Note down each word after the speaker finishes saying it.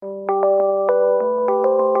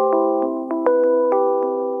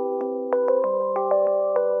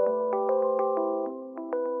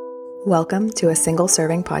Welcome to a Single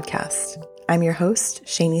Serving Podcast. I'm your host,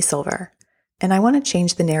 Shani Silver, and I want to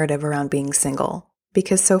change the narrative around being single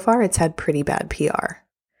because so far it's had pretty bad PR.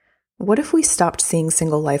 What if we stopped seeing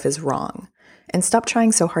single life as wrong and stopped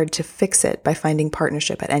trying so hard to fix it by finding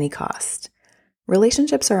partnership at any cost?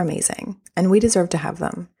 Relationships are amazing, and we deserve to have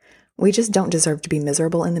them. We just don't deserve to be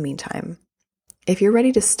miserable in the meantime. If you're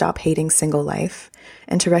ready to stop hating single life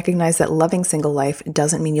and to recognize that loving single life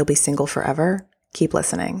doesn't mean you'll be single forever, keep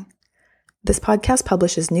listening. This podcast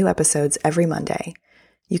publishes new episodes every Monday.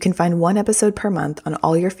 You can find one episode per month on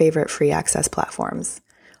all your favorite free access platforms.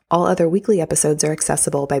 All other weekly episodes are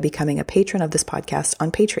accessible by becoming a patron of this podcast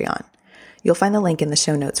on Patreon. You'll find the link in the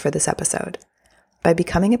show notes for this episode. By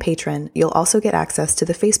becoming a patron, you'll also get access to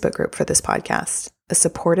the Facebook group for this podcast, a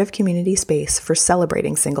supportive community space for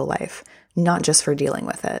celebrating single life, not just for dealing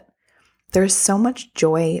with it. There is so much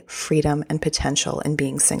joy, freedom, and potential in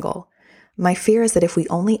being single. My fear is that if we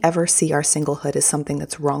only ever see our singlehood as something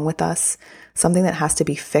that's wrong with us, something that has to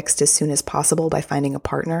be fixed as soon as possible by finding a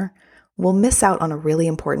partner, we'll miss out on a really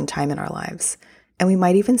important time in our lives, and we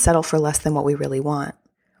might even settle for less than what we really want.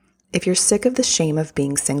 If you're sick of the shame of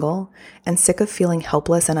being single and sick of feeling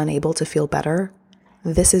helpless and unable to feel better,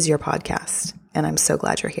 this is your podcast, and I'm so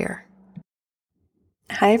glad you're here.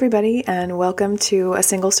 Hi, everybody, and welcome to a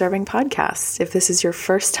Single Serving Podcast. If this is your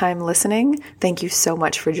first time listening, thank you so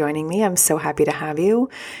much for joining me. I'm so happy to have you.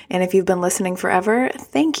 And if you've been listening forever,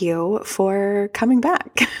 thank you for coming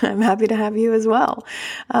back. I'm happy to have you as well.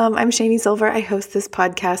 I'm Shani Silver. I host this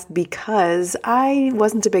podcast because I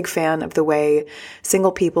wasn't a big fan of the way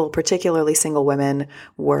single people, particularly single women,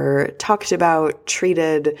 were talked about,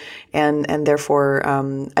 treated, and therefore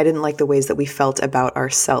I didn't like the ways that we felt about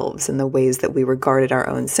ourselves and the ways that we regarded our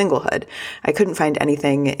own singlehood. I couldn't find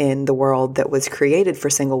anything in the world that was created for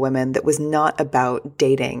single women that was not about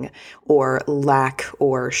dating or lack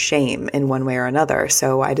or shame in one way or another.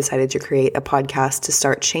 So I decided to create a podcast to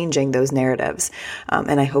start changing those narratives.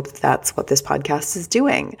 And I hope that's what this podcast is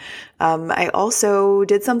doing. I also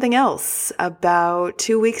did something else. About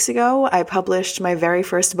 2 weeks ago, I published my very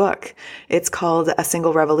first book. It's called A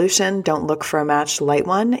Single Revolution. Don't look for a match, light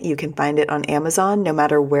one. You can find it on Amazon. No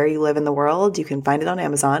matter where you live in the world, you can find it on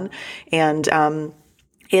Amazon. And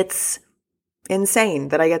it's insane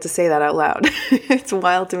that I get to say that out loud. It's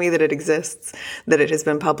wild to me that it exists, that it has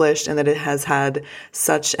been published, and that it has had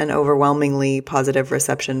such an overwhelmingly positive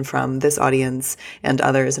reception from this audience and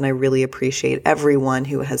others. And I really appreciate everyone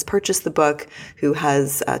who has purchased the book, who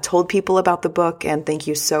has told people about the book. And thank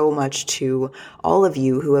you so much to all of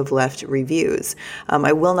you who have left reviews.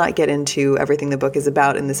 I will not get into everything the book is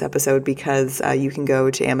about in this episode because you can go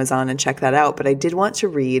to Amazon and check that out. But I did want to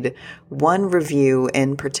read one review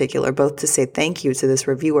in particular, both to say thank you to this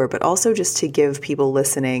reviewer, but also just to give people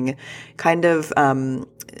listening kind of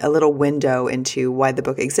a little window into why the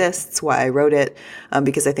book exists, why I wrote it,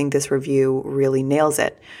 because I think this review really nails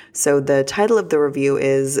it. So the title of the review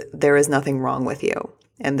is "There is Nothing Wrong with You."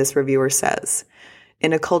 And this reviewer says,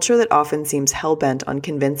 "In a culture that often seems hell-bent on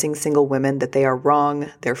convincing single women that they are wrong,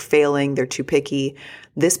 they're failing, they're too picky,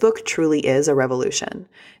 this book truly is a revolution.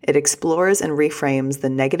 It explores and reframes the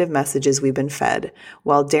negative messages we've been fed,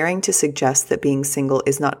 while daring to suggest that being single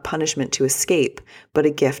is not punishment to escape, but a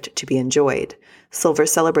gift to be enjoyed. Silver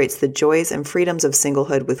celebrates the joys and freedoms of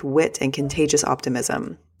singlehood with wit and contagious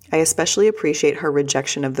optimism. I especially appreciate her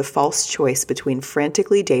rejection of the false choice between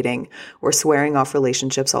frantically dating or swearing off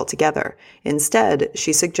relationships altogether. Instead,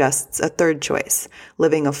 she suggests a third choice,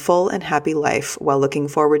 living a full and happy life while looking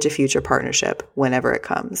forward to future partnership whenever it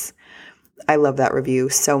comes." I love that review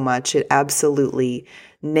so much. It absolutely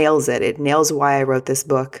nails it. It nails why I wrote this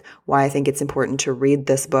book, why I think it's important to read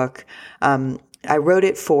this book. I wrote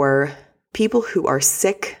it for people who are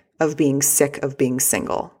sick of being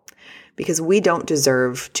single. Because we don't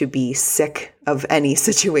deserve to be sick of any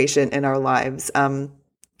situation in our lives.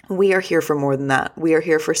 We are here for more than that. We are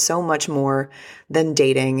here for so much more than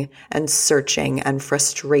dating and searching and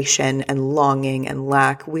frustration and longing and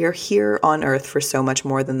lack. We are here on earth for so much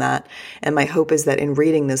more than that. And my hope is that in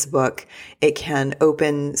reading this book, it can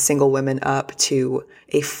open single women up to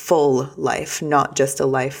a full life, not just a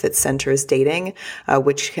life that centers dating,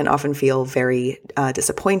 which can often feel very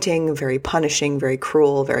disappointing, very punishing, very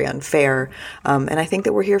cruel, very unfair. And I think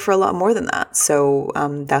that we're here for a lot more than that. So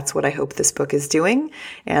that's what I hope this book is doing.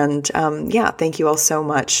 And thank you all so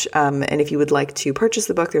much. And if you would like to purchase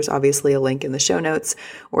the book, there's obviously a link in the show notes,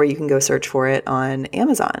 or you can go search for it on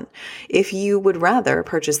Amazon. If you would rather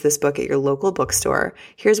purchase this book at your local bookstore,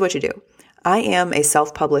 here's what you do. I am a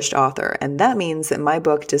self-published author, and that means that my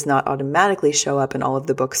book does not automatically show up in all of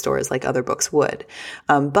the bookstores like other books would.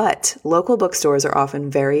 But local bookstores are often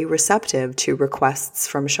very receptive to requests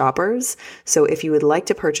from shoppers. So if you would like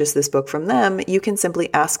to purchase this book from them, you can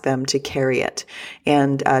simply ask them to carry it.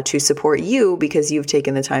 And to support you, because you've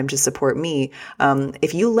taken the time to support me,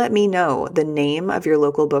 if you let me know the name of your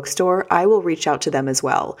local bookstore, I will reach out to them as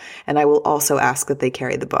well. And I will also ask that they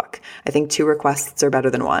carry the book. I think 2 requests are better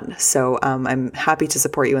than 1. So I'm happy to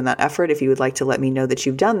support you in that effort. If you would like to let me know that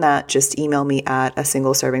you've done that, just email me at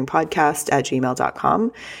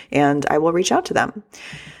asingle-serving-podcast@gmail.com and I will reach out to them.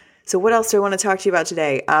 So what else do I want to talk to you about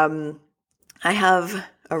today? I have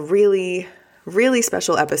a really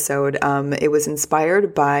special episode. It was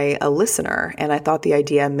inspired by a listener, and I thought the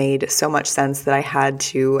idea made so much sense that I had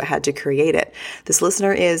to create it. This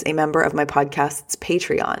listener is a member of my podcast's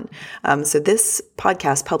Patreon. So this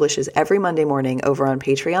podcast publishes every Monday morning over on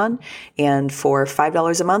Patreon, and for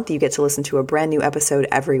 $5 a month, you get to listen to a brand new episode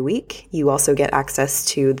every week. You also get access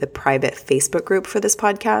to the private Facebook group for this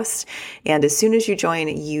podcast, and as soon as you join,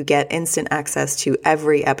 you get instant access to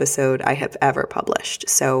every episode I have ever published.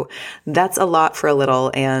 So that's a lot for a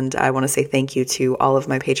little, and I want to say thank you to all of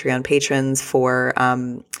my Patreon patrons for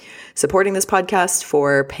supporting this podcast,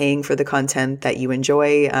 for paying for the content that you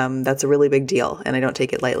enjoy. That's a really big deal, and I don't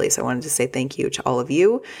take it lightly, so I wanted to say thank you to all of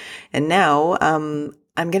you. And now I'm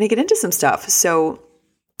going to get into some stuff. So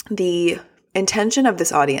the intention of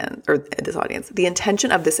the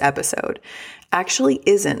intention of this episode actually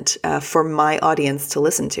isn't for my audience to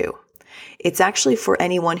listen to. It's actually for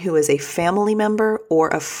anyone who is a family member or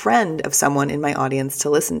a friend of someone in my audience to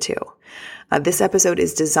listen to. This episode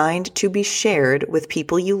is designed to be shared with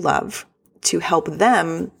people you love to help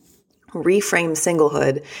them reframe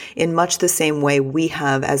singlehood in much the same way we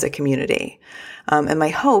have as a community. And my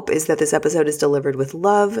hope is that this episode is delivered with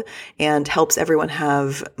love and helps everyone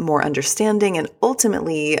have more understanding and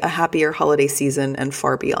ultimately a happier holiday season and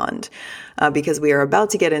far beyond. Because we are about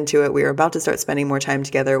to get into it. We are about to start spending more time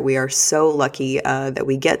together. We are so lucky that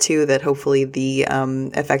we get to, that hopefully the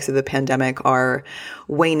effects of the pandemic are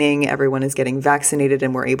waning. Everyone is getting vaccinated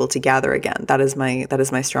and we're able to gather again. That is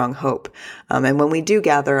my strong hope. And when we do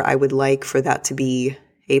gather, I would like for that to be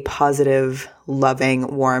a positive,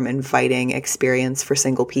 loving, warm, inviting experience for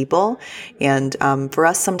single people. And for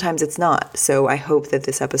us, sometimes it's not. So I hope that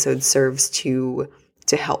this episode serves to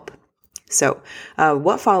help. So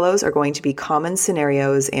what follows are going to be common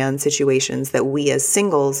scenarios and situations that we as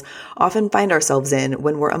singles often find ourselves in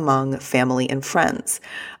when we're among family and friends.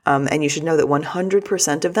 And you should know that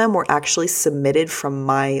 100% of them were actually submitted from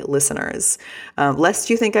my listeners. Lest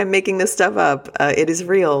you think I'm making this stuff up, it is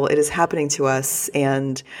real. It is happening to us.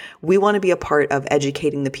 And we want to be a part of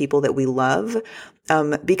educating the people that we love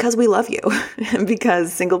because we love you and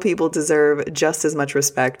because single people deserve just as much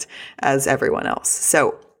respect as everyone else.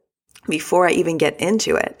 So before I even get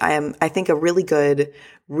into it, I think a really good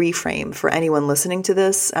reframe for anyone listening to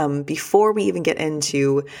this, before we even get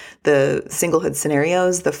into the singlehood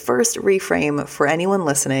scenarios, the first reframe for anyone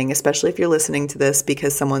listening, especially if you're listening to this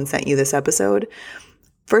because someone sent you this episode,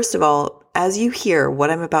 first of all, as you hear what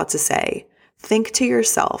I'm about to say, think to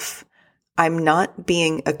yourself, I'm not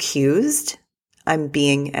being accused, I'm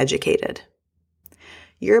being educated.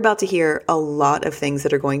 You're about to hear a lot of things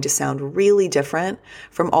that are going to sound really different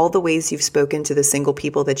from all the ways you've spoken to the single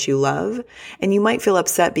people that you love. And you might feel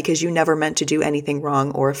upset because you never meant to do anything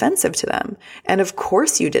wrong or offensive to them. And of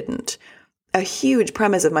course you didn't. A huge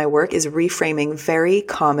premise of my work is reframing very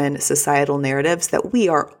common societal narratives that we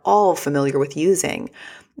are all familiar with using,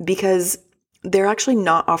 because they're actually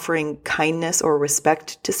not offering kindness or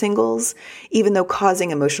respect to singles, even though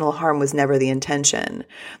causing emotional harm was never the intention.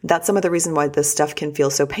 That's some of the reason why this stuff can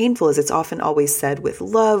feel so painful, is it's often always said with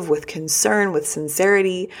love, with concern, with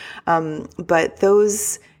sincerity. But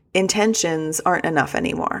those intentions aren't enough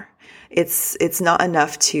anymore. It's not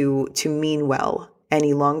enough to mean well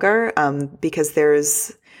any longer, because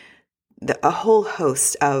there's a whole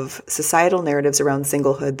host of societal narratives around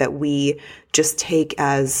singlehood that we just take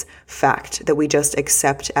as fact, that we just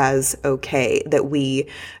accept as okay, that we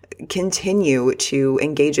continue to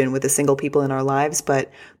engage in with the single people in our lives.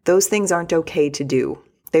 But those things aren't okay to do.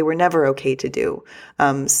 They were never okay to do.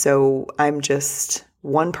 So I'm just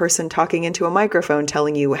one person talking into a microphone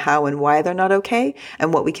telling you how and why they're not okay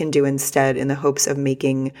and what we can do instead, in the hopes of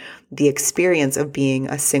making the experience of being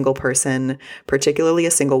a single person, particularly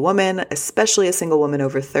a single woman, especially a single woman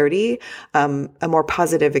over 30, a more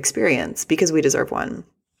positive experience, because we deserve one.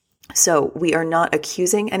 So we are not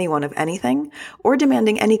accusing anyone of anything or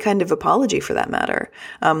demanding any kind of apology for that matter.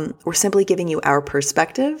 We're simply giving you our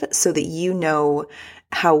perspective so that you know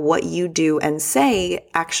how what you do and say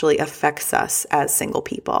actually affects us as single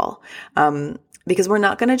people. Because we're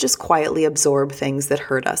not going to just quietly absorb things that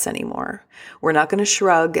hurt us anymore. We're not going to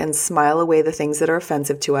shrug and smile away the things that are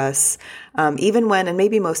offensive to us, even when, and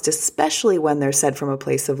maybe most especially when they're said from a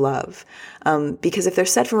place of love. Because if they're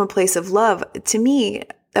said from a place of love, to me,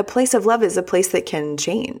 a place of love is a place that can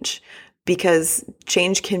change, because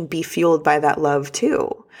change can be fueled by that love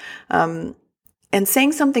too. And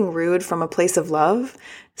saying something rude from a place of love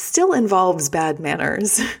still involves bad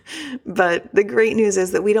manners. But the great news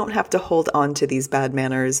is that we don't have to hold on to these bad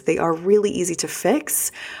manners. They are really easy to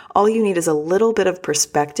fix. All you need is a little bit of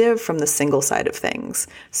perspective from the single side of things.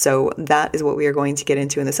 So that is what we are going to get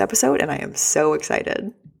into in this episode, and I am so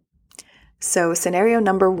excited. So scenario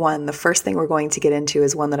number 1, the first thing we're going to get into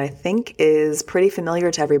is one that I think is pretty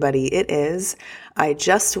familiar to everybody. It is, I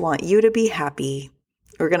just want you to be happy.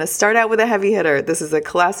 We're going to start out with a heavy hitter. This is a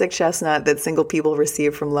classic chestnut that single people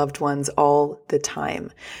receive from loved ones all the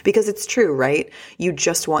time. Because it's true, right? You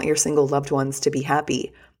just want your single loved ones to be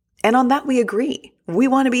happy. And on that, we agree. We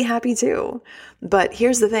want to be happy too. But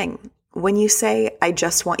here's the thing. When you say, I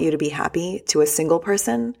just want you to be happy to a single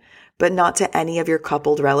person, but not to any of your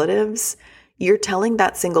coupled relatives, you're telling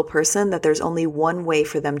that single person that there's only one way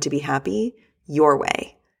for them to be happy, your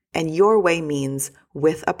way. And your way means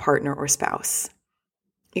with a partner or spouse.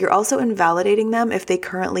 You're also invalidating them if they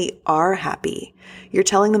currently are happy. You're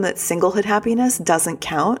telling them that singlehood happiness doesn't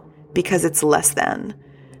count because it's less than.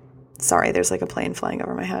 Sorry, there's like a plane flying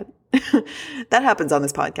over my head. That happens on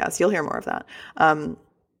this podcast. You'll hear more of that.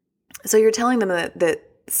 So you're telling them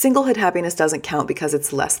that singlehood happiness doesn't count because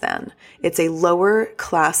it's less than. It's a lower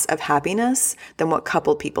class of happiness than what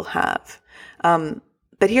coupled people have.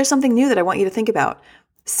 But here's something new that I want you to think about.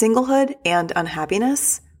 Singlehood and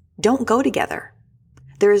unhappiness don't go together.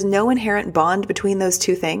 There is no inherent bond between those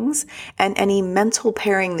two things, and any mental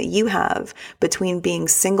pairing that you have between being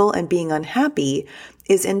single and being unhappy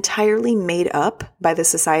is entirely made up by the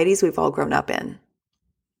societies we've all grown up in.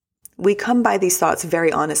 We come by these thoughts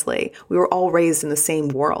very honestly. We were all raised in the same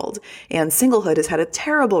world, and singlehood has had a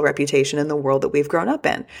terrible reputation in the world that we've grown up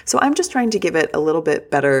in. So I'm just trying to give it a little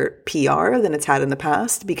bit better PR than it's had in the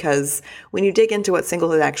past, because when you dig into what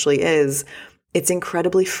singlehood actually is, it's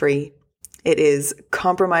incredibly free. It is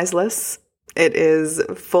compromiseless. It is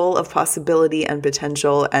full of possibility and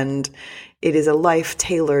potential, and it is a life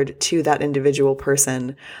tailored to that individual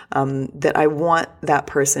person that I want that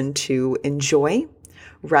person to enjoy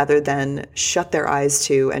rather than shut their eyes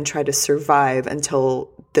to and try to survive until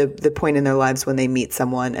the point in their lives when they meet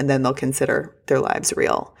someone, and then they'll consider their lives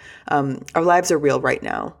real. Our lives are real right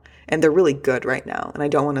now, and they're really good right now, and I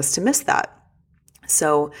don't want us to miss that.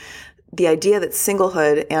 So the idea that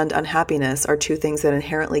singlehood and unhappiness are two things that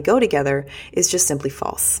inherently go together is just simply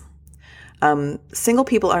false. Single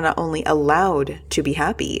people are not only allowed to be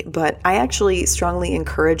happy, but I actually strongly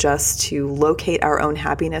encourage us to locate our own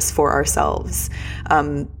happiness for ourselves.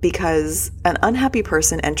 Because an unhappy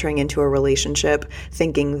person entering into a relationship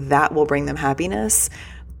thinking that will bring them happiness,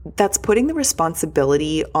 that's putting the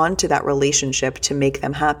responsibility onto that relationship to make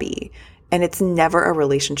them happy. And it's never a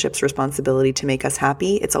relationship's responsibility to make us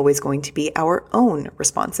happy. It's always going to be our own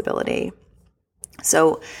responsibility.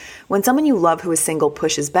 So when someone you love who is single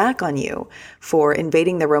pushes back on you for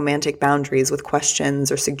invading their romantic boundaries with questions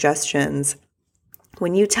or suggestions,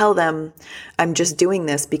 when you tell them, I'm just doing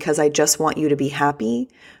this because I just want you to be happy,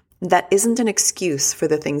 that isn't an excuse for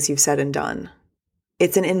the things you've said and done.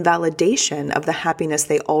 It's an invalidation of the happiness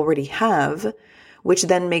they already have, which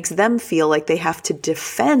then makes them feel like they have to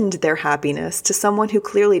defend their happiness to someone who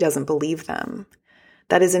clearly doesn't believe them.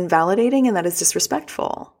 That is invalidating, and that is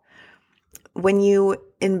disrespectful. When you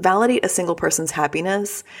invalidate a single person's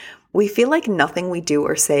happiness, we feel like nothing we do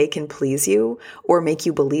or say can please you or make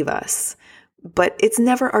you believe us. But it's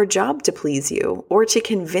never our job to please you or to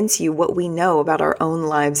convince you what we know about our own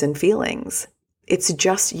lives and feelings. It's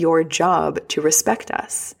just your job to respect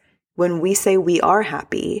us. When we say we are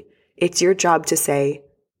happy, it's your job to say,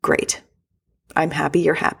 great, I'm happy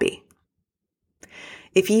you're happy.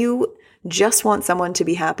 If you just want someone to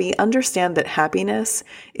be happy, understand that happiness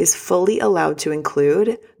is fully allowed to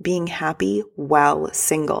include being happy while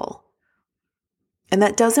single. And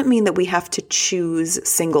that doesn't mean that we have to choose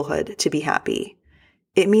singlehood to be happy.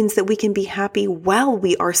 It means that we can be happy while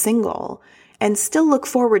we are single and still look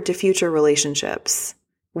forward to future relationships.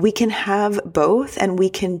 We can have both, and we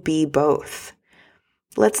can be both.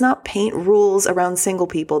 Let's not paint rules around single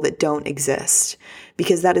people that don't exist,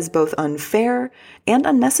 because that is both unfair and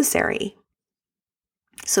unnecessary.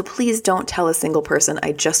 So please don't tell a single person,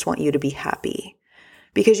 I just want you to be happy,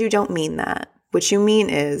 because you don't mean that. What you mean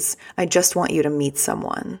is, I just want you to meet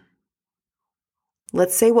someone.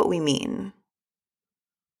 Let's say what we mean.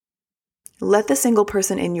 Let the single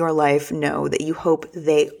person in your life know that you hope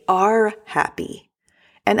they are happy,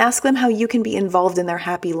 and ask them how you can be involved in their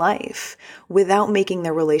happy life without making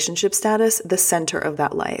their relationship status the center of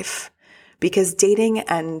that life. Because dating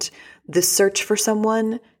and the search for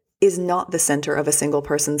someone is not the center of a single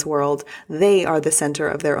person's world. They are the center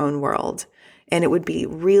of their own world. And it would be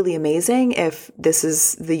really amazing if this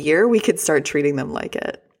is the year we could start treating them like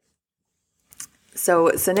it.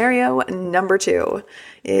 So scenario number 2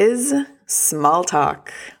 is small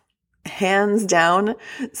talk. Hands down,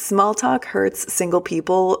 small talk hurts single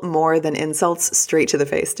people more than insults straight to the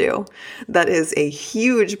face do. That is a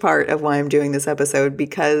huge part of why I'm doing this episode,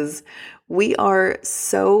 because we are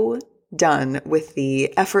so done with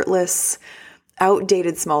the effortless,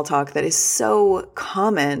 outdated small talk that is so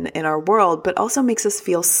common in our world, but also makes us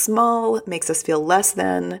feel small, makes us feel less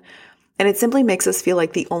than, and it simply makes us feel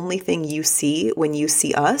like the only thing you see when you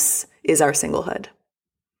see us is our singlehood.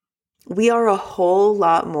 We are a whole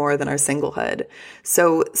lot more than our singlehood.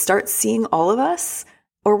 So start seeing all of us,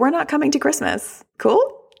 or we're not coming to Christmas. Cool?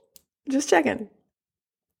 Just checking.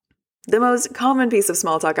 The most common piece of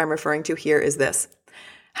small talk I'm referring to here is this.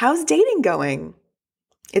 How's dating going?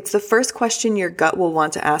 It's the first question your gut will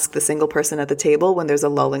want to ask the single person at the table when there's a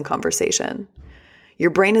lull in conversation. Your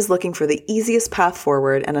brain is looking for the easiest path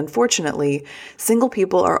forward, and unfortunately, single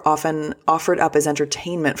people are often offered up as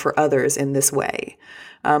entertainment for others in this way.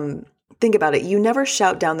 Think about it. You never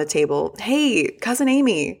shout down the table, "Hey, cousin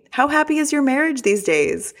Amy, how happy is your marriage these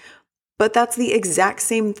days?" But that's the exact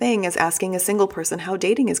same thing as asking a single person how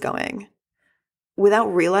dating is going.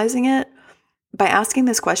 Without realizing it, by asking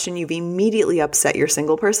this question, you've immediately upset your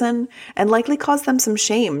single person and likely caused them some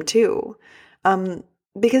shame too.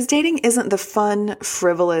 Because dating isn't the fun,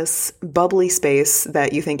 frivolous, bubbly space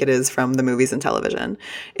that you think it is from the movies and television.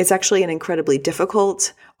 It's actually an incredibly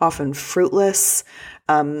difficult, often fruitless,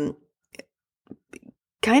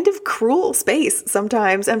 kind of cruel space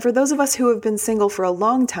sometimes. And for those of us who have been single for a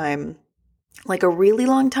long time, like a really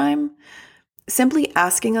long time, simply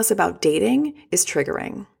asking us about dating is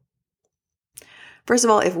triggering. First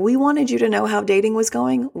of all, if we wanted you to know how dating was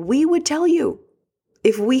going, we would tell you.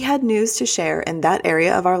 If we had news to share in that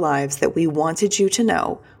area of our lives that we wanted you to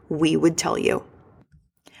know, we would tell you.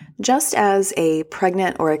 Just as a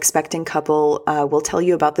pregnant or expecting couple will tell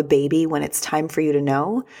you about the baby when it's time for you to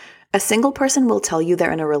know, a single person will tell you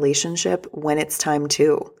they're in a relationship when it's time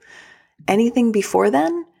to. Anything before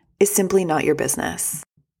then is simply not your business.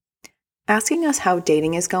 Asking us how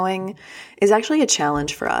dating is going is actually a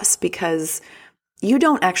challenge for us because you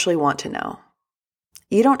don't actually want to know.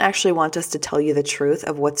 You don't actually want us to tell you the truth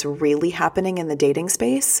of what's really happening in the dating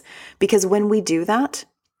space, because when we do that,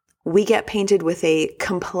 we get painted with a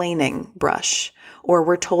complaining brush, or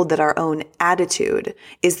we're told that our own attitude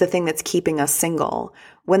is the thing that's keeping us single,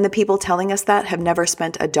 when the people telling us that have never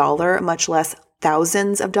spent $1, much less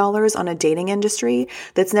thousands of dollars on a dating industry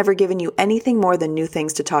that's never given you anything more than new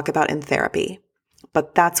things to talk about in therapy.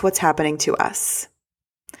 But that's what's happening to us.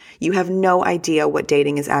 You have no idea what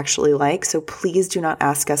dating is actually like, so please do not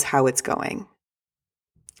ask us how it's going.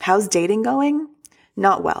 How's dating going?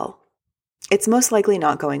 Not well. It's most likely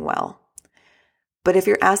not going well. But if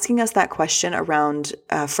you're asking us that question around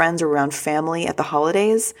friends or around family at the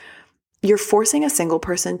holidays, you're forcing a single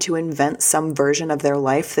person to invent some version of their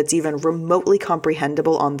life that's even remotely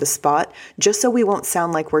comprehensible on the spot, just so we won't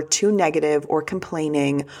sound like we're too negative or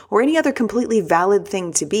complaining or any other completely valid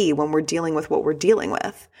thing to be when we're dealing with what we're dealing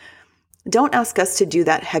with. Don't ask us to do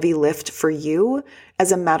that heavy lift for you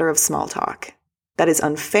as a matter of small talk. That is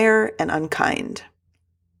unfair and unkind.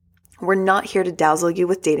 We're not here to dazzle you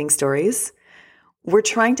with dating stories. We're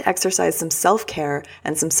trying to exercise some self-care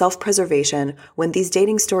and some self-preservation when these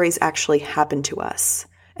dating stories actually happen to us.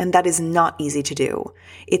 And that is not easy to do.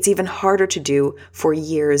 It's even harder to do for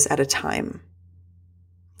years at a time.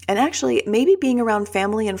 And actually, maybe being around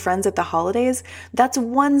family and friends at the holidays, that's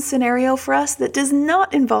one scenario for us that does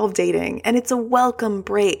not involve dating, and it's a welcome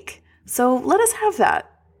break. So let us have that.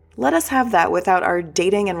 Let us have that without our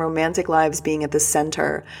dating and romantic lives being at the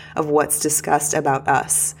center of what's discussed about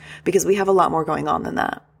us, because we have a lot more going on than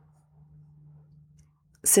that.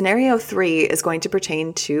 Scenario 3 is going to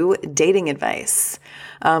pertain to dating advice.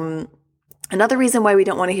 Another reason why we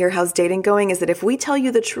don't want to hear how's dating going is that if we tell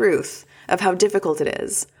you the truth of how difficult it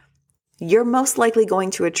is, you're most likely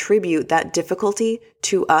going to attribute that difficulty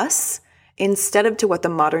to us instead of to what the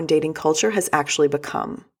modern dating culture has actually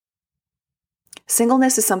become.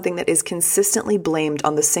 Singleness is something that is consistently blamed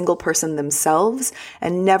on the single person themselves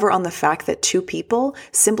and never on the fact that two people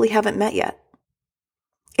simply haven't met yet.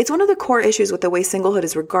 It's one of the core issues with the way singlehood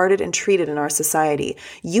is regarded and treated in our society.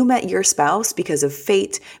 You met your spouse because of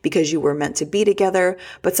fate, because you were meant to be together,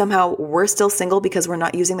 but somehow we're still single because we're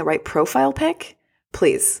not using the right profile pic?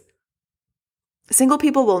 Please. Single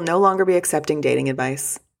people will no longer be accepting dating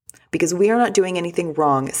advice because we are not doing anything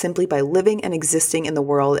wrong simply by living and existing in the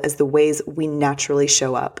world as the ways we naturally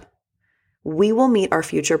show up. We will meet our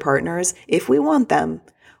future partners, if we want them,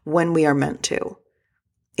 when we are meant to.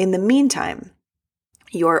 In the meantime,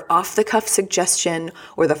 your off-the-cuff suggestion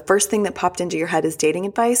or the first thing that popped into your head as dating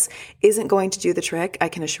advice isn't going to do the trick, I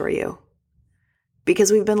can assure you.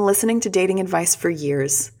 Because we've been listening to dating advice for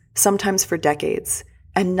years, sometimes for decades,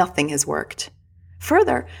 and nothing has worked.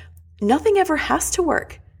 Further, nothing ever has to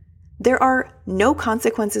work. There are no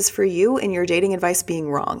consequences for you in your dating advice being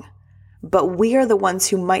wrong, but we are the ones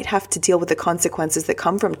who might have to deal with the consequences that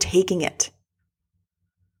come from taking it.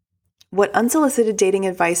 What unsolicited dating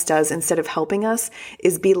advice does instead of helping us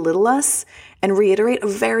is belittle us and reiterate a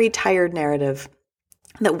very tired narrative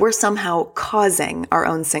that we're somehow causing our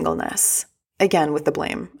own singleness. Again, with the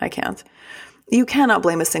blame. I can't. You cannot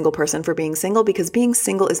blame a single person for being single because being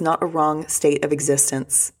single is not a wrong state of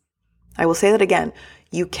existence. I will say that again.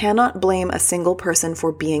 You cannot blame a single person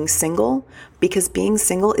for being single because being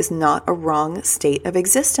single is not a wrong state of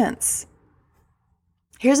existence.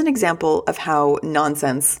 Here's an example of how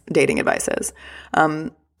nonsense dating advice is.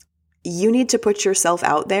 You need to put yourself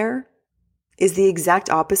out there is the exact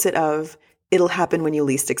opposite of it'll happen when you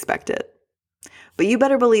least expect it. But you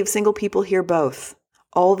better believe single people hear both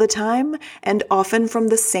all the time and often from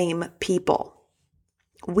the same people.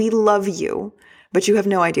 We love you, but you have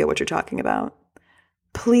no idea what you're talking about.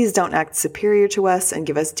 Please don't act superior to us and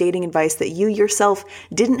give us dating advice that you yourself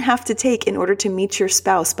didn't have to take in order to meet your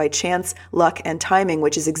spouse by chance, luck, and timing,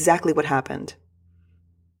 which is exactly what happened.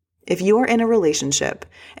 If you are in a relationship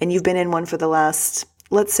and you've been in one for the last,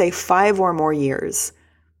 let's say, 5 or more years,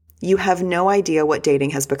 you have no idea what dating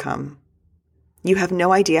has become. You have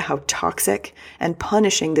no idea how toxic and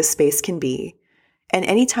punishing this space can be. And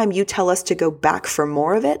anytime you tell us to go back for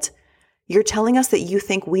more of it, you're telling us that you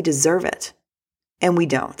think we deserve it. And we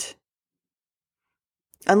don't.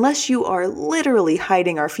 Unless you are literally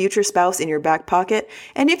hiding our future spouse in your back pocket,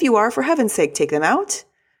 and if you are, for heaven's sake, take them out.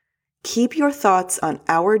 Keep your thoughts on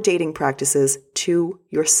our dating practices to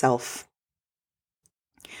yourself.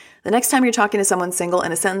 The next time you're talking to someone single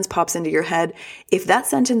and a sentence pops into your head, if that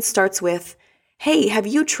sentence starts with, "Hey, have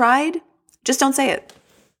you tried?" Just don't say it.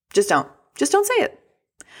 Just don't say it.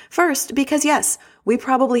 First, because yes, we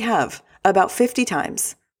probably have about 50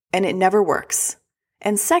 times, and it never works.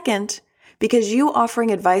 And second, because you offering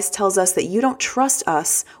advice tells us that you don't trust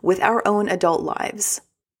us with our own adult lives.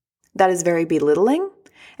 That is very belittling,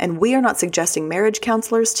 and we are not suggesting marriage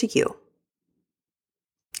counselors to you.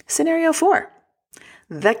 Scenario 4,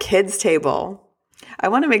 the kids' table. I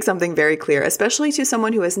want to make something very clear, especially to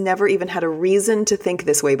someone who has never even had a reason to think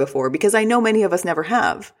this way before, because I know many of us never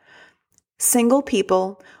have. Single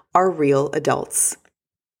people are real adults.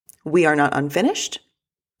 We are not unfinished.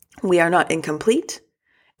 We are not incomplete.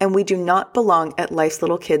 And we do not belong at life's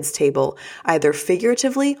little kids' table, either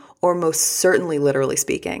figuratively or most certainly literally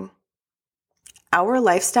speaking. Our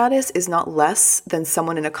life status is not less than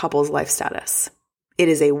someone in a couple's life status. It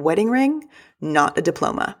is a wedding ring, not a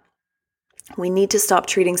diploma. We need to stop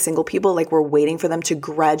treating single people like we're waiting for them to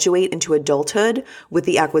graduate into adulthood with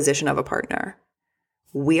the acquisition of a partner.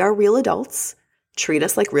 We are real adults. Treat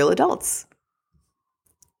us like real adults.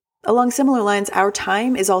 Along similar lines, our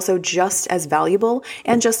time is also just as valuable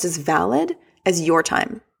and just as valid as your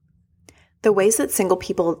time. The ways that single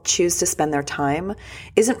people choose to spend their time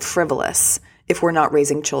isn't frivolous if we're not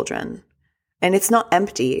raising children, and it's not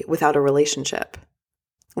empty without a relationship.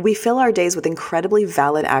 We fill our days with incredibly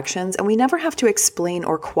valid actions, and we never have to explain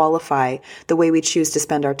or qualify the way we choose to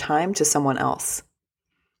spend our time to someone else.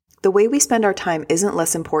 The way we spend our time isn't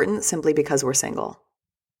less important simply because we're single.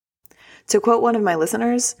 To quote one of my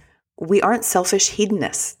listeners, we aren't selfish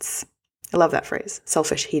hedonists. I love that phrase,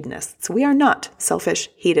 selfish hedonists. We are not selfish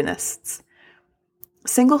hedonists.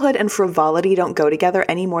 Singlehood and frivolity don't go together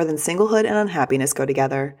any more than singlehood and unhappiness go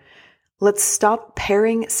together. Let's stop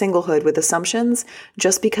pairing singlehood with assumptions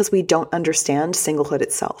just because we don't understand singlehood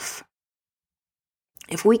itself.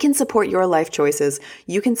 If we can support your life choices,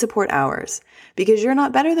 you can support ours because you're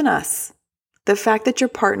not better than us. The fact that you're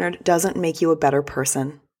partnered doesn't make you a better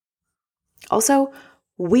person. Also,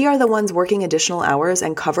 we are the ones working additional hours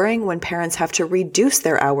and covering when parents have to reduce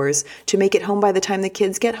their hours to make it home by the time the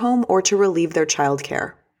kids get home or to relieve their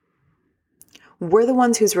childcare. We're the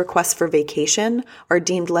ones whose requests for vacation are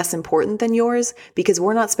deemed less important than yours because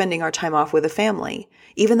we're not spending our time off with a family,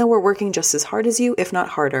 even though we're working just as hard as you, if not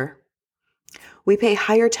harder. We pay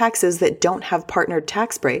higher taxes that don't have partnered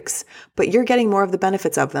tax breaks, but you're getting more of the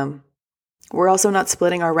benefits of them. We're also not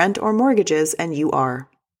splitting our rent or mortgages, and you are.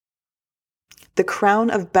 The crown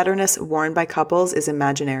of betterness worn by couples is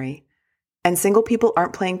imaginary, and single people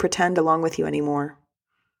aren't playing pretend along with you anymore.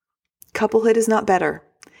 Couplehood is not better.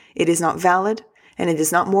 It is not valid, and it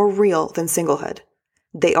is not more real than singlehood.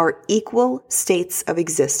 They are equal states of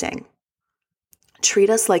existing. Treat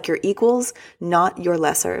us like your equals, not your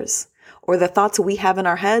lessers. Or the thoughts we have in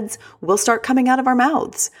our heads will start coming out of our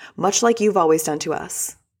mouths, much like you've always done to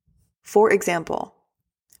us. For example,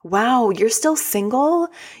 wow, you're still single?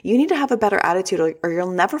 You need to have a better attitude or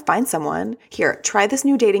you'll never find someone. Here, try this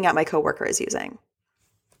new dating app my coworker is using.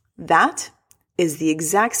 That is the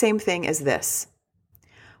exact same thing as this.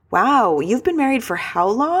 Wow, you've been married for how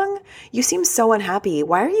long? You seem so unhappy.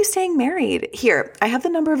 Why are you staying married? Here, I have the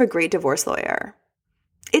number of a great divorce lawyer.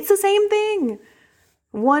 It's the same thing.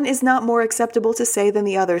 One is not more acceptable to say than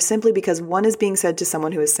the other simply because one is being said to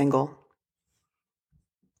someone who is single.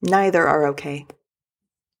 Neither are okay.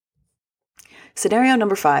 Scenario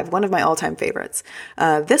number 5, one of my all-time favorites.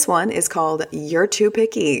 This one is called You're Too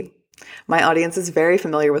Picky. My audience is very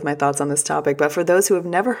familiar with my thoughts on this topic, but for those who have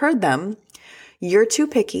never heard them, you're too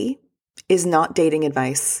picky is not dating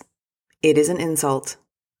advice. It is an insult.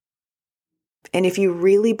 And if you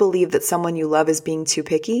really believe that someone you love is being too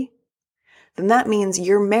picky, then that means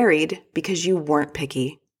you're married because you weren't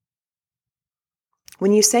picky.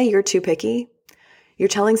 When you say you're too picky, you're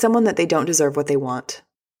telling someone that they don't deserve what they want.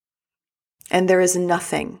 And there is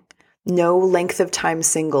nothing, no length of time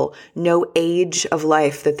single, no age of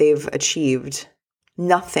life that they've achieved,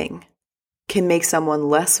 nothing can make someone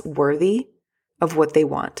less worthy of what they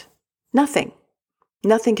want. Nothing.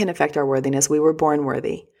 Nothing can affect our worthiness. We were born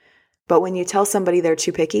worthy. But when you tell somebody they're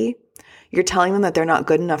too picky, you're telling them that they're not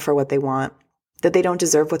good enough for what they want, that they don't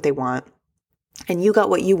deserve what they want, and you got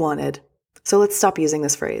what you wanted. So let's stop using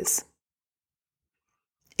this phrase.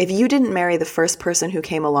 If you didn't marry the first person who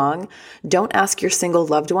came along, don't ask your single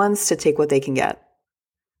loved ones to take what they can get.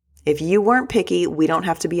 If you weren't picky, we don't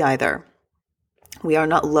have to be either. We are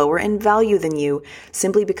not lower in value than you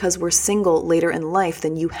simply because we're single later in life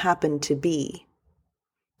than you happen to be.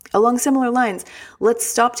 Along similar lines, let's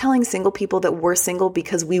stop telling single people that we're single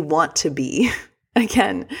because we want to be.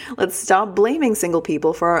 Again, let's stop blaming single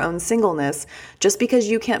people for our own singleness just because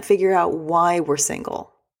you can't figure out why we're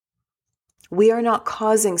single. We are not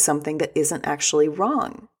causing something that isn't actually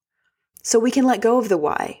wrong. So we can let go of the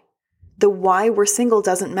why. The why we're single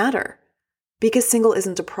doesn't matter because single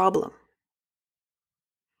isn't a problem.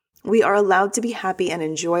 We are allowed to be happy and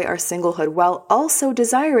enjoy our singlehood while also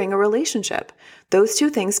desiring a relationship. Those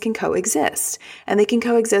two things can coexist, and they can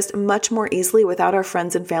coexist much more easily without our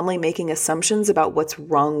friends and family making assumptions about what's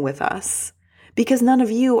wrong with us. Because none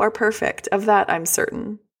of you are perfect, of that I'm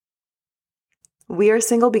certain. We are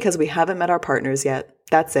single because we haven't met our partners yet.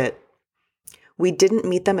 That's it. We didn't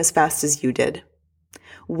meet them as fast as you did.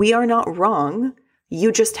 We are not wrong.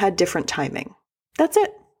 You just had different timing. That's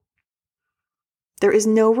it. There is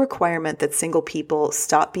no requirement that single people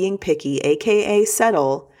stop being picky, aka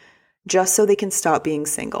settle, just so they can stop being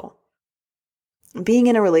single. Being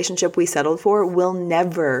in a relationship we settled for will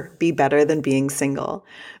never be better than being single,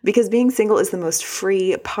 because being single is the most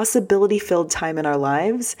free, possibility-filled time in our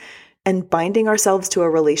lives, and binding ourselves to a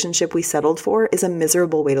relationship we settled for is a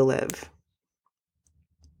miserable way to live.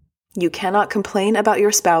 You cannot complain about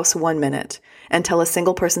your spouse 1 minute and tell a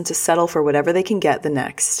single person to settle for whatever they can get the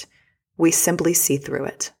next. We simply see through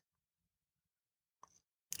it.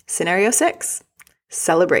 Scenario 6,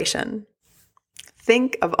 celebration.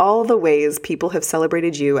 Think of all the ways people have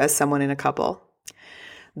celebrated you as someone in a couple.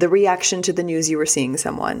 The reaction to the news you were seeing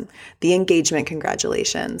someone, the engagement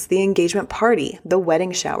congratulations, the engagement party, the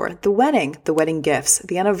wedding shower, the wedding gifts,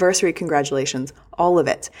 the anniversary congratulations, all of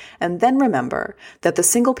it. And then remember that the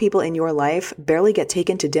single people in your life barely get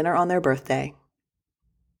taken to dinner on their birthday.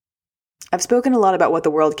 I've spoken a lot about what the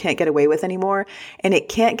world can't get away with anymore, and it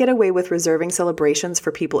can't get away with reserving celebrations for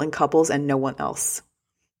people in couples and no one else.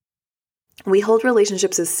 We hold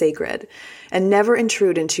relationships as sacred and never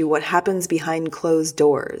intrude into what happens behind closed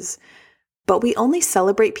doors. But we only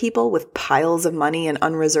celebrate people with piles of money and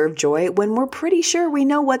unreserved joy when we're pretty sure we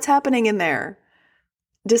know what's happening in there.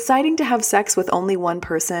 Deciding to have sex with only one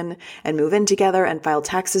person and move in together and file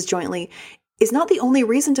taxes jointly is not the only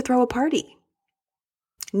reason to throw a party.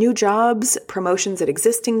 New jobs, promotions at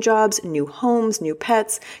existing jobs, new homes, new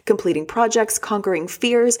pets, completing projects, conquering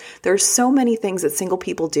fears. There are so many things that single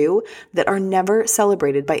people do that are never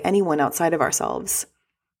celebrated by anyone outside of ourselves.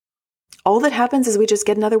 All that happens is we just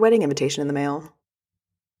get another wedding invitation in the mail.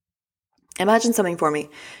 Imagine something for me.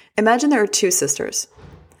 Imagine there are two sisters.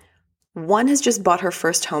 One has just bought her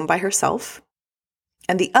first home by herself,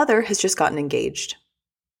 and the other has just gotten engaged.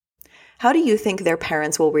 How do you think their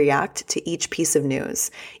parents will react to each piece of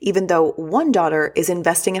news, even though one daughter is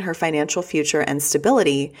investing in her financial future and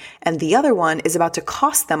stability, and the other one is about to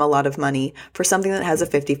cost them a lot of money for something that has a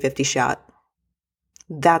 50-50 shot?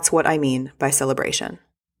 That's what I mean by celebration.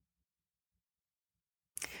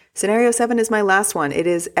 Scenario 7 is my last one. It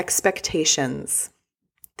is expectations.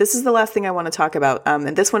 This is the last thing I want to talk about,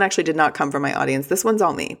 and this one actually did not come from my audience. This one's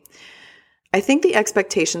all me. I think the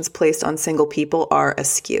expectations placed on single people are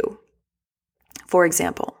askew. For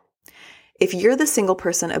example, if you're the single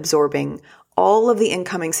person absorbing all of the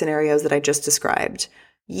incoming scenarios that I just described,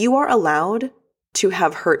 you are allowed to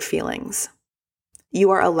have hurt feelings. You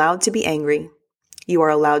are allowed to be angry. You are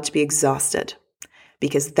allowed to be exhausted,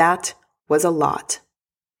 because that was a lot.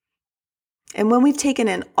 And when we've taken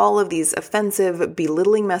in all of these offensive,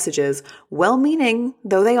 belittling messages, well-meaning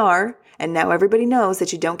though they are, and now everybody knows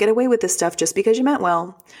that you don't get away with this stuff just because you meant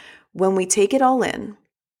well, when we take it all in,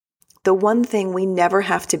 the one thing we never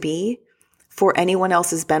have to be for anyone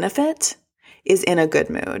else's benefit is in a good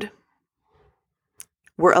mood.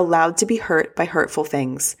 We're allowed to be hurt by hurtful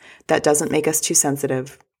things. That doesn't make us too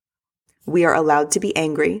sensitive. We are allowed to be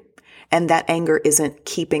angry, and that anger isn't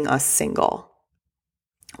keeping us single.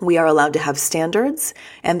 We are allowed to have standards,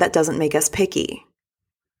 and that doesn't make us picky.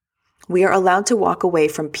 We are allowed to walk away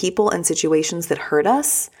from people and situations that hurt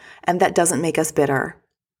us, and that doesn't make us bitter.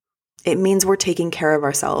 It means we're taking care of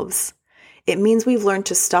ourselves. It means we've learned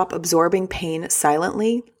to stop absorbing pain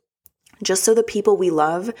silently, just so the people we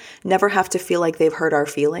love never have to feel like they've hurt our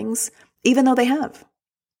feelings, even though they have.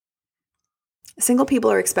 Single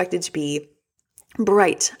people are expected to be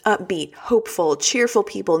bright, upbeat, hopeful, cheerful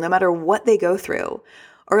people no matter what they go through,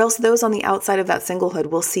 or else those on the outside of that singlehood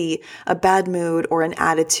will see a bad mood or an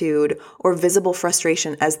attitude or visible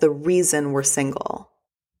frustration as the reason we're single.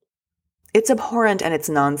 It's abhorrent and it's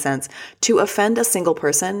nonsense to offend a single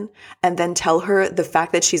person and then tell her the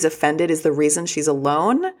fact that she's offended is the reason she's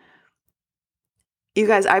alone. You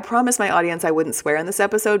guys, I promised my audience I wouldn't swear in this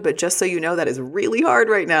episode, but just so you know, that is really hard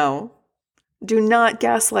right now. Do not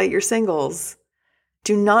gaslight your singles.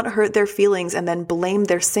 Do not hurt their feelings and then blame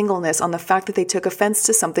their singleness on the fact that they took offense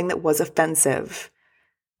to something that was offensive.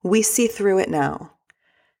 We see through it now.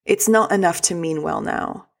 It's not enough to mean well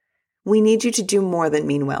now. We need you to do more than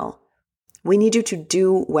mean well. We need you to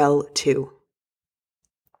do well too.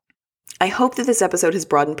 I hope that this episode has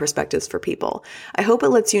broadened perspectives for people. I hope it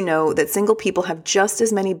lets you know that single people have just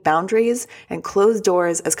as many boundaries and closed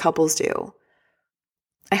doors as couples do.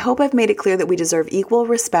 I hope I've made it clear that we deserve equal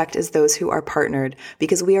respect as those who are partnered,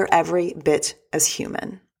 because we are every bit as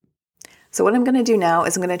human. So what I'm going to do now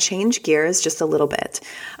is I'm going to change gears just a little bit.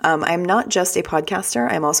 I'm not just a podcaster.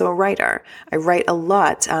 I'm also a writer. I write a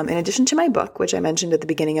lot. In addition to my book, which I mentioned at the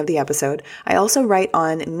beginning of the episode, I also write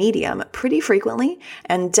on Medium pretty frequently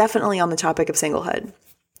and definitely on the topic of singlehood.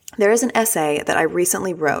 There is an essay that I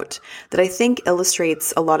recently wrote that I think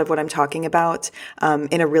illustrates a lot of what I'm talking about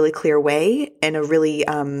in a really clear way, in a really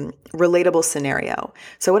relatable scenario.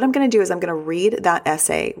 So what I'm going to do is I'm going to read that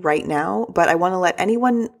essay right now, but I want to let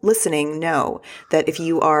anyone listening know that if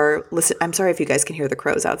you are I'm sorry if you guys can hear the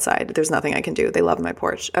crows outside. There's nothing I can do. They love my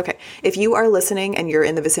porch. Okay. If you are listening and you're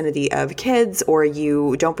in the vicinity of kids, or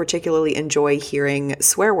you don't particularly enjoy hearing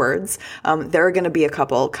swear words, there are going to be a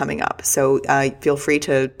couple coming up. So feel free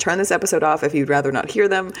to turn this episode off if you'd rather not hear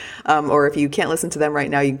them, or if you can't listen to them right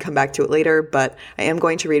now, you can come back to it later. But I am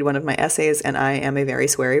going to read one of my essays, and I am a very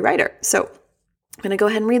sweary writer. So I'm going to go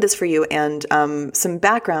ahead and read this for you. And some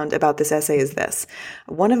background about this essay is this.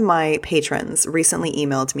 One of my patrons recently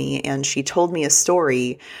emailed me, and she told me a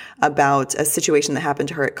story about a situation that happened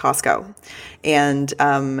to her at Costco. And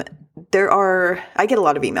I get a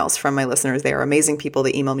lot of emails from my listeners. They are amazing people.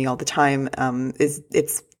 They email me all the time.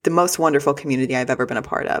 It's the most wonderful community I've ever been a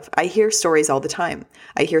part of. I hear stories all the time.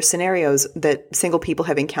 I hear scenarios that single people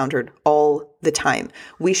have encountered all the time.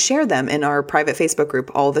 We share them in our private Facebook group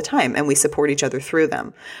all the time, and we support each other through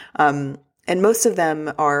them. And most of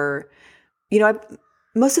them are,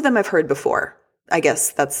 most of them I've heard before. I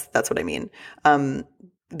guess that's what I mean.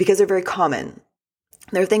 Because they're very common.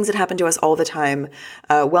 There are things that happen to us all the time,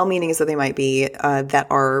 well-meaning as though they might be, that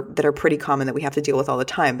are pretty common that we have to deal with all the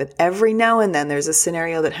time. But every now and then there's a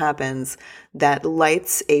scenario that happens that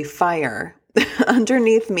lights a fire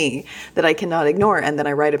underneath me that I cannot ignore. And then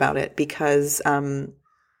I write about it because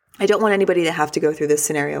I don't want anybody to have to go through this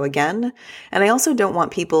scenario again. And I also don't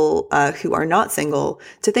want people who are not single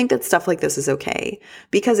to think that stuff like this is okay,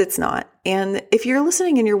 because it's not. And if you're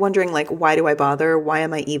listening and you're wondering, like, why do I bother? Why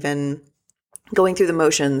am I even going through the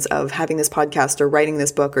motions of having this podcast or writing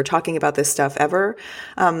this book or talking about this stuff ever?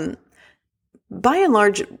 By and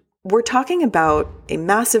large, we're talking about a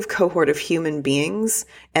massive cohort of human beings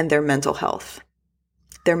and their mental health.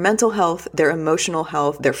 Their mental health, their emotional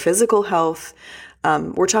health, their physical health.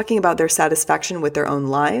 We're talking about their satisfaction with their own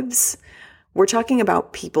lives. We're talking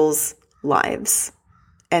about people's lives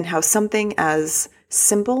and how something as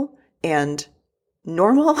simple and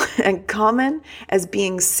normal and common as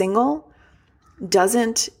being single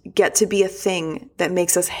doesn't get to be a thing that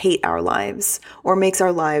makes us hate our lives or makes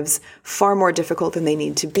our lives far more difficult than they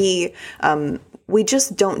need to be. We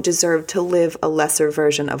just don't deserve to live a lesser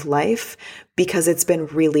version of life because it's been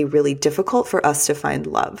really, really difficult for us to find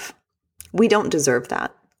love. We don't deserve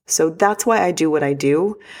that. So that's why I do what I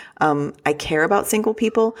do. I care about single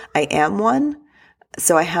people. I am one.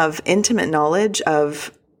 So I have intimate knowledge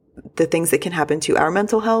of the things that can happen to our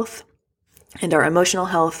mental health and our emotional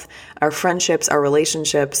health, our friendships, our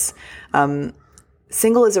relationships.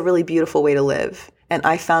 Single is a really beautiful way to live. And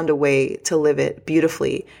I found a way to live it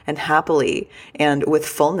beautifully and happily and with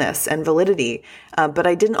fullness and validity. But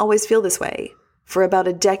I didn't always feel this way. For about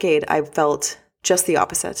a decade, I felt just the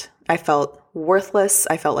opposite. I felt worthless.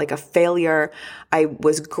 I felt like a failure. I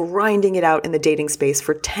was grinding it out in the dating space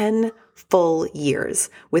for 10 full years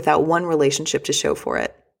without one relationship to show for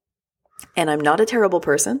it. And I'm not a terrible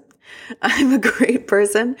person. I'm a great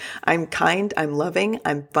person. I'm kind. I'm loving.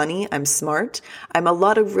 I'm funny. I'm smart. I'm a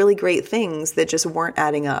lot of really great things that just weren't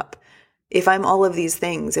adding up. If I'm all of these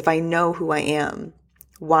things, if I know who I am,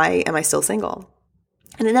 why am I still single?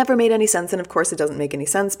 And it never made any sense. And of course, it doesn't make any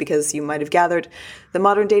sense because you might have gathered the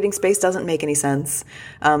modern dating space doesn't make any sense.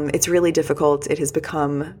 It's really difficult. It has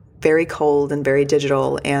become very cold and very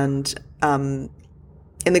digital. And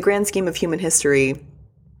in the grand scheme of human history,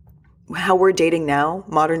 how we're dating now,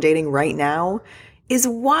 modern dating right now, is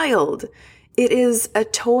wild. It is a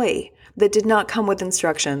toy that did not come with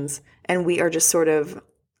instructions. And we are just sort of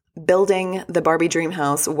building the Barbie dream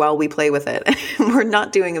house while we play with it. We're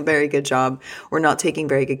not doing a very good job. We're not taking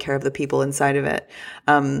very good care of the people inside of it.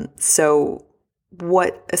 So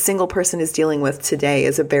what a single person is dealing with today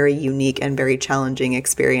is a very unique and very challenging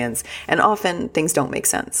experience. And often things don't make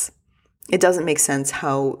sense. It doesn't make sense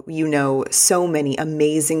how you know so many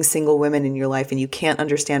amazing single women in your life and you can't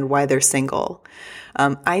understand why they're single.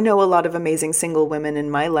 I know a lot of amazing single women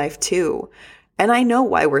in my life too, and I know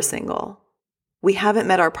why we're single. We haven't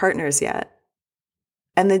met our partners yet.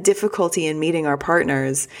 And the difficulty in meeting our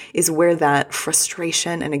partners is where that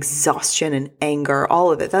frustration and exhaustion and anger,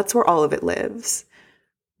 all of it, that's where all of it lives.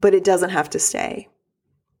 But it doesn't have to stay.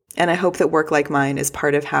 And I hope that work like mine is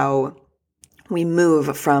part of how we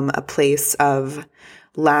move from a place of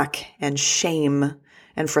lack and shame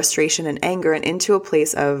and frustration and anger and into a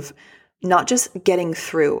place of not just getting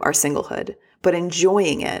through our singlehood, but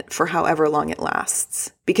enjoying it for however long it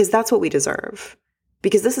lasts, because that's what we deserve.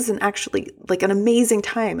 Because this is actually like an amazing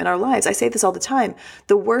time in our lives. I say this all the time.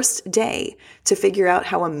 The worst day to figure out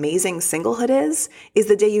how amazing singlehood is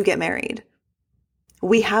the day you get married.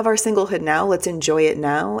 We have our singlehood now. Let's enjoy it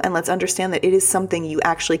now. And let's understand that it is something you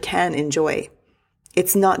actually can enjoy.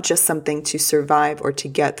 It's not just something to survive or to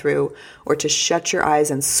get through or to shut your eyes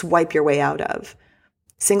and swipe your way out of.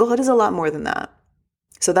 Singlehood is a lot more than that.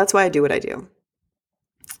 So that's why I do what I do.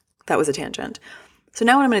 That was a tangent. So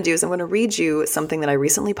now what I'm going to do is I'm going to read you something that I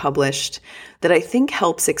recently published that I think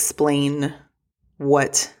helps explain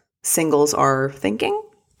what singles are thinking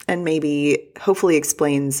and maybe hopefully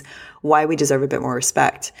explains why we deserve a bit more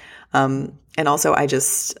respect. And also I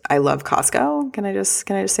love Costco. Can I just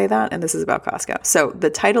say that? And this is about Costco. So the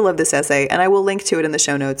title of this essay, and I will link to it in the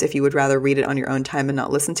show notes if you would rather read it on your own time and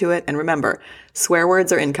not listen to it. And remember, swear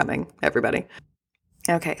words are incoming, everybody.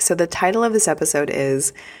 Okay, so the title of this episode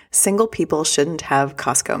is Single People Shouldn't Have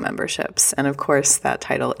Costco Memberships. And of course, that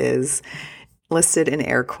title is listed in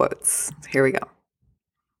air quotes. Here we go.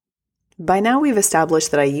 By now, we've established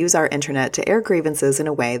that I use our internet to air grievances in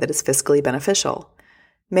a way that is fiscally beneficial.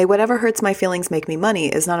 May whatever hurts my feelings make me money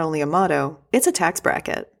is not only a motto, it's a tax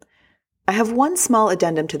bracket. I have one small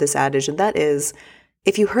addendum to this adage, and that is,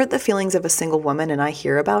 if you hurt the feelings of a single woman and I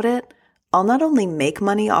hear about it, I'll not only make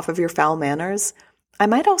money off of your foul manners, I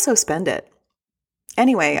might also spend it.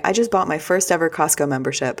 Anyway, I just bought my first ever Costco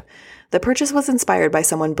membership. The purchase was inspired by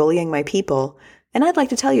someone bullying my people, and I'd like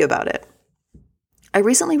to tell you about it. I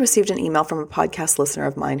recently received an email from a podcast listener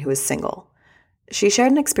of mine who is single. She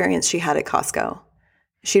shared an experience she had at Costco.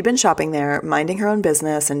 She'd been shopping there, minding her own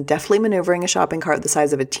business and deftly maneuvering a shopping cart the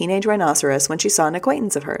size of a teenage rhinoceros when she saw an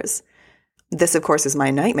acquaintance of hers. This, of course, is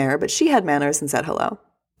my nightmare, but she had manners and said hello.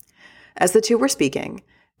 As the two were speaking,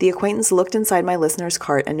 the acquaintance looked inside my listener's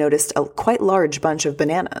cart and noticed a quite large bunch of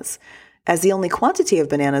bananas, as the only quantity of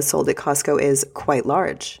bananas sold at Costco is quite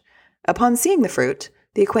large. Upon seeing the fruit,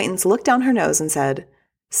 the acquaintance looked down her nose and said,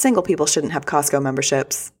 "Single people shouldn't have Costco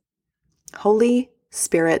memberships." Holy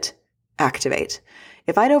Spirit, activate.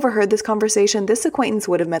 If I'd overheard this conversation, this acquaintance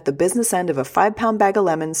would have met the business end of a 5-pound bag of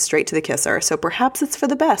lemons straight to the kisser, so perhaps it's for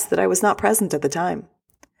the best that I was not present at the time.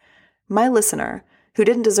 My listener, who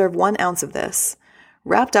didn't deserve 1 ounce of this,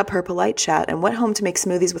 wrapped up her polite chat and went home to make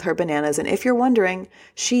smoothies with her bananas, and if you're wondering,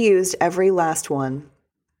 she used every last one.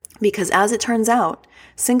 Because as it turns out,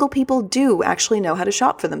 single people do actually know how to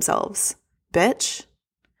shop for themselves. Bitch.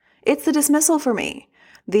 It's the dismissal for me.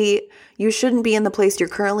 You shouldn't be in the place you're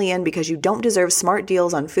currently in because you don't deserve smart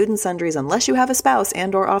deals on food and sundries unless you have a spouse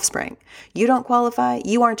and or offspring. You don't qualify,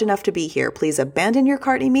 you aren't enough to be here. Please abandon your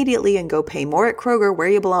cart immediately and go pay more at Kroger where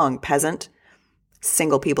you belong, peasant.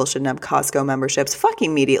 Single people shouldn't have Costco memberships. Fuck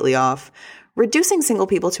immediately off. Reducing single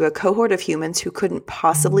people to a cohort of humans who couldn't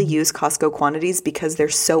possibly use Costco quantities because they're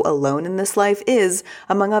so alone in this life is,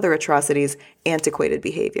 among other atrocities, antiquated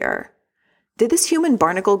behavior. Did this human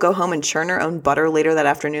barnacle go home and churn her own butter later that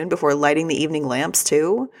afternoon before lighting the evening lamps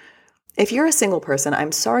too? If you're a single person,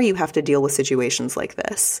 I'm sorry you have to deal with situations like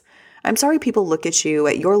this. I'm sorry people look at you,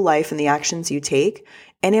 at your life and the actions you take,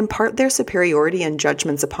 and impart their superiority and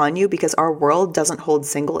judgments upon you because our world doesn't hold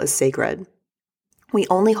single as sacred. We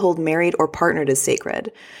only hold married or partnered as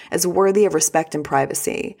sacred, as worthy of respect and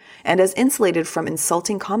privacy, and as insulated from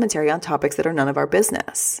insulting commentary on topics that are none of our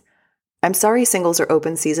business. I'm sorry singles are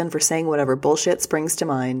open season for saying whatever bullshit springs to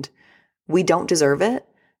mind. We don't deserve it,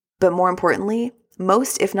 but more importantly,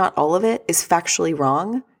 most if not all of it is factually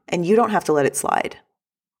wrong, and you don't have to let it slide.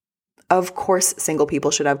 Of course single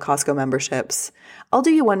people should have Costco memberships. I'll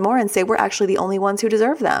do you one more and say we're actually the only ones who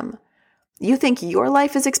deserve them. You think your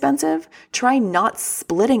life is expensive? Try not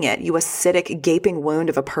splitting it, you acidic, gaping wound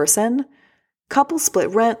of a person. Couples split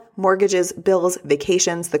rent, mortgages, bills,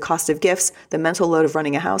 vacations, the cost of gifts, the mental load of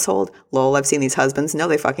running a household. Lol, I've seen these husbands. No,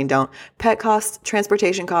 they fucking don't. Pet costs,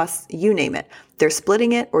 transportation costs, you name it. They're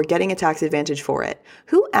splitting it or getting a tax advantage for it.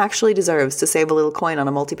 Who actually deserves to save a little coin on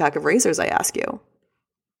a multi-pack of razors, I ask you?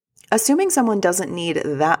 Assuming someone doesn't need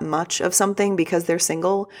that much of something because they're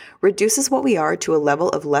single reduces what we are to a level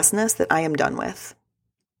of lessness that I am done with.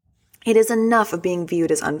 It is enough of being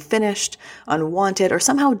viewed as unfinished, unwanted, or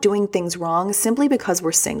somehow doing things wrong simply because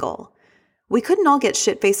we're single. We couldn't all get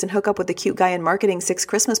shit-faced and hook up with the cute guy in marketing 6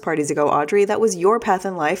 Christmas parties ago, Audrey. That was your path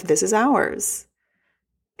in life. This is ours.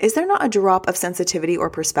 Is there not a drop of sensitivity or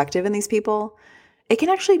perspective in these people? It can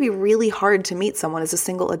actually be really hard to meet someone as a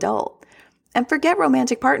single adult. And forget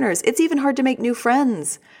romantic partners. It's even hard to make new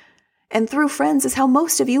friends. And through friends is how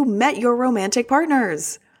most of you met your romantic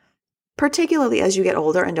partners. Particularly as you get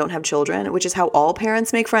older and don't have children, which is how all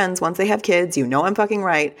parents make friends once they have kids. You know I'm fucking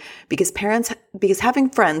right. Because having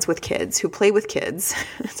friends with kids who play with kids,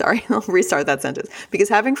 sorry, I'll restart that sentence. Because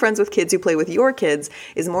having friends with kids who play with your kids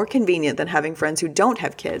is more convenient than having friends who don't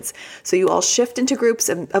have kids. So you all shift into groups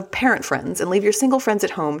of parent friends and leave your single friends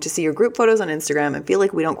at home to see your group photos on Instagram and feel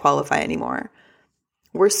like we don't qualify anymore.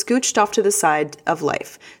 We're scooched off to the side of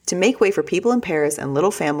life to make way for people in pairs and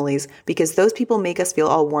little families because those people make us feel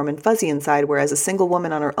all warm and fuzzy inside, whereas a single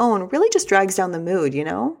woman on her own really just drags down the mood, you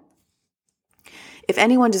know? If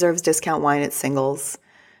anyone deserves discount wine, it's singles.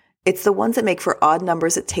 It's the ones that make for odd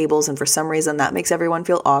numbers at tables and for some reason that makes everyone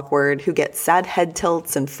feel awkward, who get sad head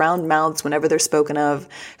tilts and frowned mouths whenever they're spoken of,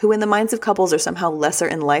 who in the minds of couples are somehow lesser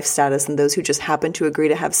in life status than those who just happen to agree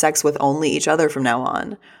to have sex with only each other from now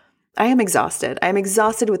on. I am exhausted. I am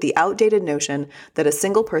exhausted with the outdated notion that a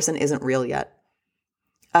single person isn't real yet.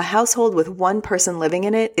 A household with one person living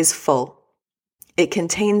in it is full. It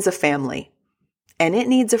contains a family. And it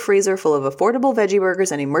needs a freezer full of affordable veggie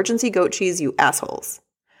burgers and emergency goat cheese, you assholes.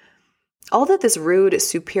 All that this rude,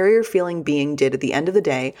 superior-feeling being did at the end of the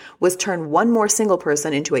day was turn one more single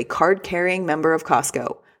person into a card-carrying member of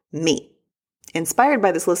Costco. Me. Inspired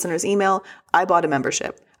by this listener's email, I bought a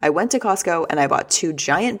membership. I went to Costco and I bought 2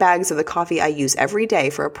 giant bags of the coffee I use every day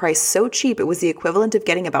for a price so cheap it was the equivalent of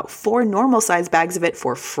getting about 4 normal-sized bags of it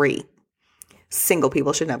for free. Single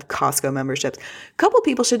people shouldn't have Costco memberships. Couple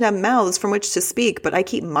people should have mouths from which to speak, but I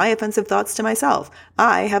keep my offensive thoughts to myself.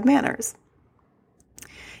 I have manners.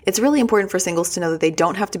 It's really important for singles to know that they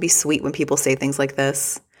don't have to be sweet when people say things like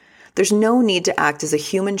this. There's no need to act as a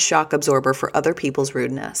human shock absorber for other people's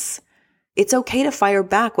rudeness. It's okay to fire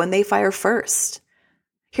back when they fire first.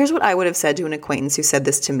 Here's what I would have said to an acquaintance who said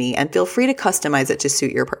this to me, and feel free to customize it to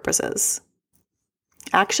suit your purposes.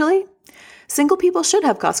 Actually, single people should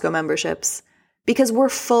have Costco memberships because we're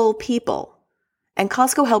full people. And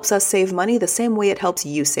Costco helps us save money the same way it helps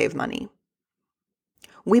you save money.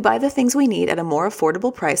 We buy the things we need at a more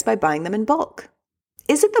affordable price by buying them in bulk.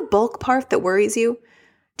 Is it the bulk part that worries you?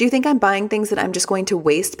 Do you think I'm buying things that I'm just going to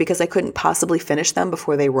waste because I couldn't possibly finish them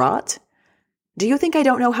before they rot? Do you think I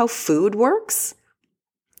don't know how food works?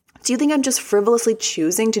 Do you think I'm just frivolously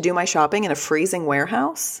choosing to do my shopping in a freezing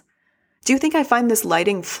warehouse? Do you think I find this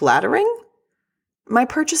lighting flattering? My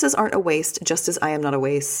purchases aren't a waste, just as I am not a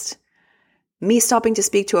waste. Me stopping to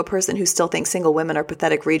speak to a person who still thinks single women are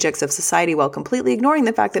pathetic rejects of society while completely ignoring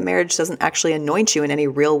the fact that marriage doesn't actually anoint you in any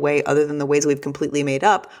real way other than the ways we've completely made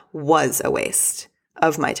up was a waste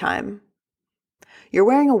of my time. You're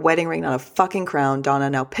wearing a wedding ring, not a fucking crown, Donna.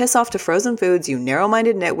 Now piss off to frozen foods, you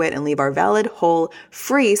narrow-minded nitwit, and leave our valid, whole,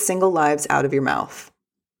 free single lives out of your mouth.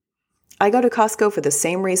 I go to Costco for the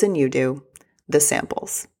same reason you do, the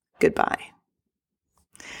samples. Goodbye.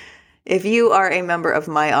 If you are a member of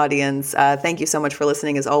my audience, thank you so much for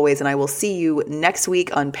listening as always, and I will see you next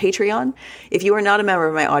week on Patreon. If you are not a member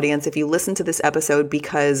of my audience, if you listened to this episode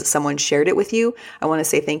because someone shared it with you, I want to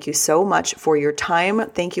say thank you so much for your time.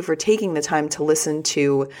 Thank you for taking the time to listen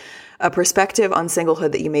to a perspective on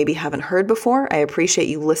singlehood that you maybe haven't heard before. I appreciate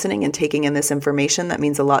you listening and taking in this information. That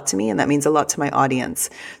means a lot to me, and that means a lot to my audience.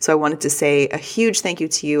 So I wanted to say a huge thank you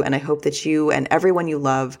to you, and I hope that you and everyone you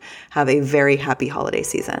love have a very happy holiday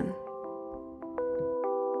season.